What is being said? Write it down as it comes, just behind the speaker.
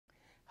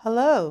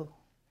Hello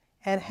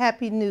and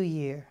Happy New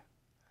Year.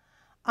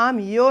 I'm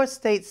your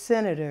state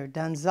senator,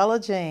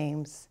 Donzella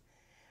James,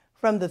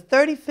 from the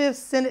 35th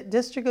Senate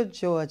District of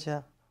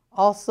Georgia,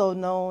 also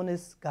known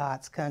as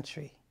God's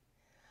country.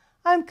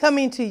 I'm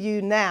coming to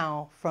you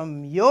now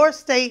from your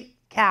state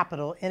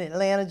capital in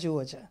Atlanta,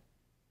 Georgia.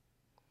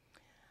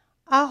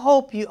 I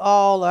hope you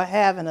all are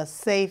having a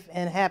safe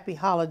and happy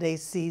holiday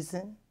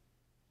season.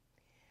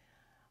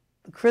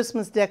 The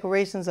Christmas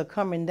decorations are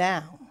coming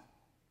down,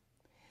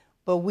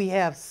 but we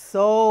have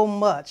so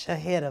much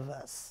ahead of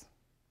us.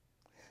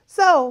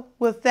 So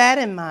with that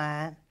in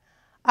mind,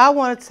 I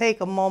want to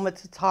take a moment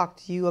to talk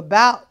to you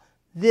about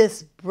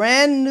this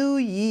brand new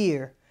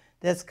year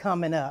that's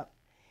coming up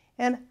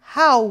and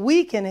how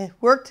we can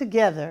work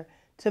together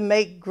to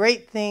make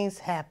great things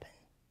happen.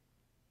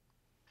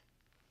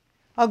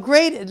 A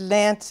great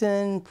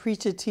Atlantan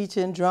preacher,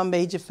 teacher, and drum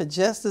major for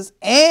justice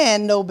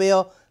and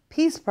Nobel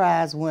Peace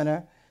Prize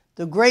winner,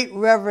 the great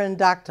Reverend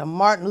Dr.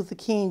 Martin Luther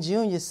King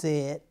Jr.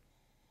 said,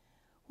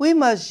 "We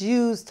must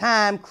use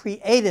time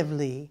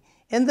creatively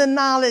in the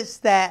knowledge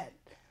that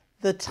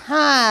the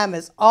time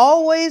is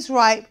always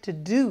ripe to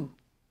do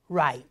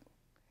right."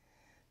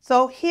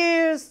 So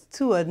here's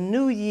to a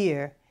new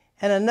year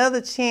and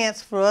another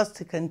chance for us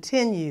to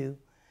continue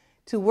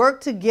to work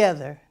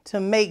together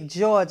to make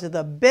Georgia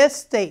the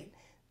best state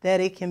that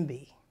it can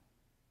be.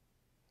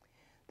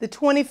 The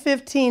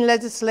 2015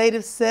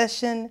 legislative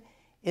session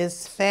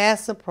is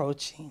fast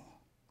approaching.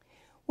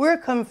 We're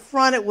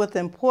confronted with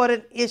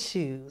important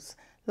issues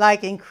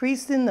like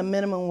increasing the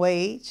minimum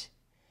wage,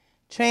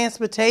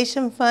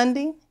 transportation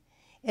funding,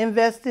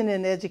 investing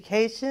in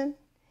education,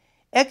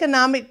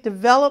 economic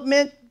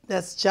development,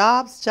 that's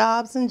jobs,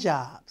 jobs, and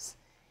jobs.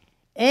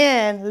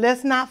 And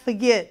let's not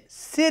forget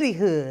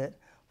cityhood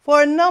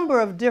for a number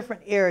of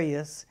different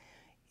areas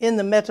in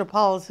the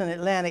metropolitan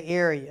Atlanta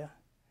area.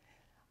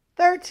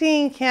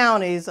 13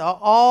 counties are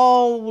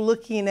all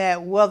looking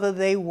at whether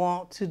they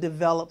want to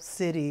develop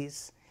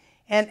cities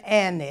and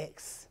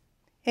annex,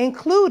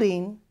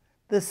 including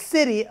the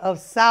city of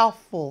South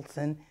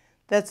Fulton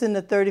that's in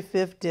the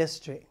 35th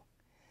district.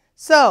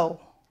 So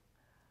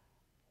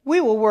we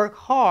will work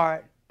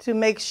hard to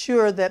make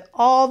sure that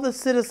all the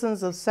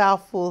citizens of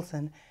South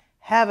Fulton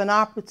have an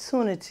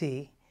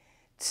opportunity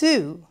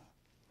to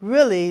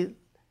really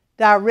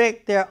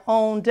direct their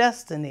own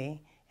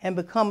destiny and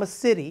become a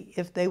city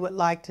if they would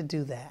like to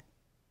do that.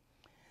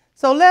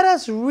 So let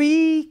us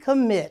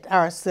recommit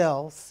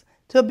ourselves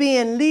to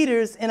being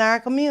leaders in our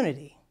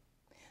community.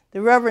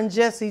 The Reverend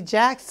Jesse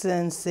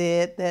Jackson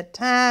said that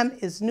time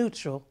is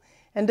neutral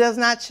and does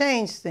not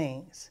change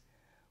things.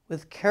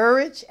 With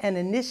courage and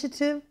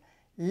initiative,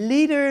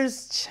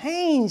 leaders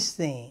change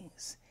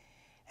things.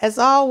 As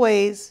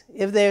always,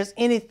 if there's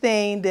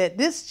anything that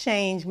this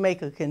change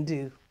maker can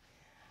do,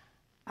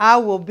 I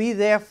will be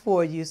there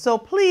for you. So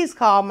please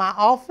call my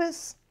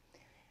office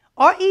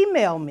or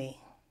email me.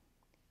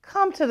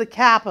 Come to the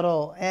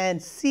Capitol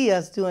and see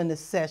us during this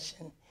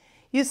session.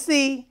 You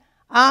see,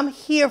 I'm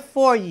here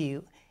for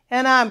you,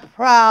 and I'm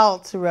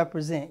proud to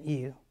represent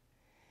you.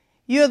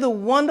 You're the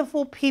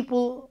wonderful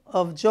people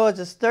of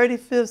Georgia's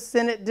 35th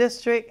Senate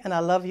District, and I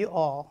love you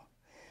all.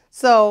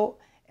 So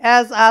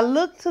as I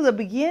look to the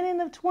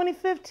beginning of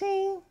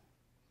 2015,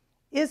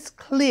 it's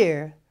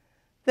clear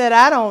that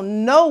I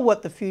don't know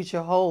what the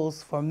future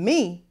holds for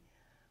me,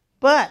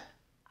 but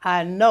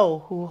I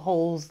know who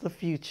holds the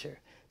future.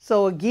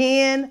 So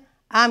again,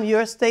 I'm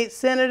your state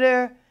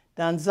senator,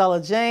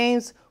 Donzella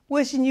James,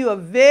 wishing you a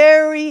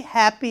very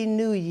happy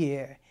new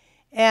year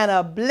and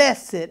a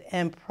blessed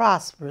and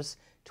prosperous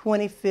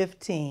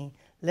 2015.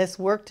 Let's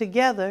work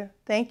together.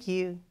 Thank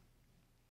you.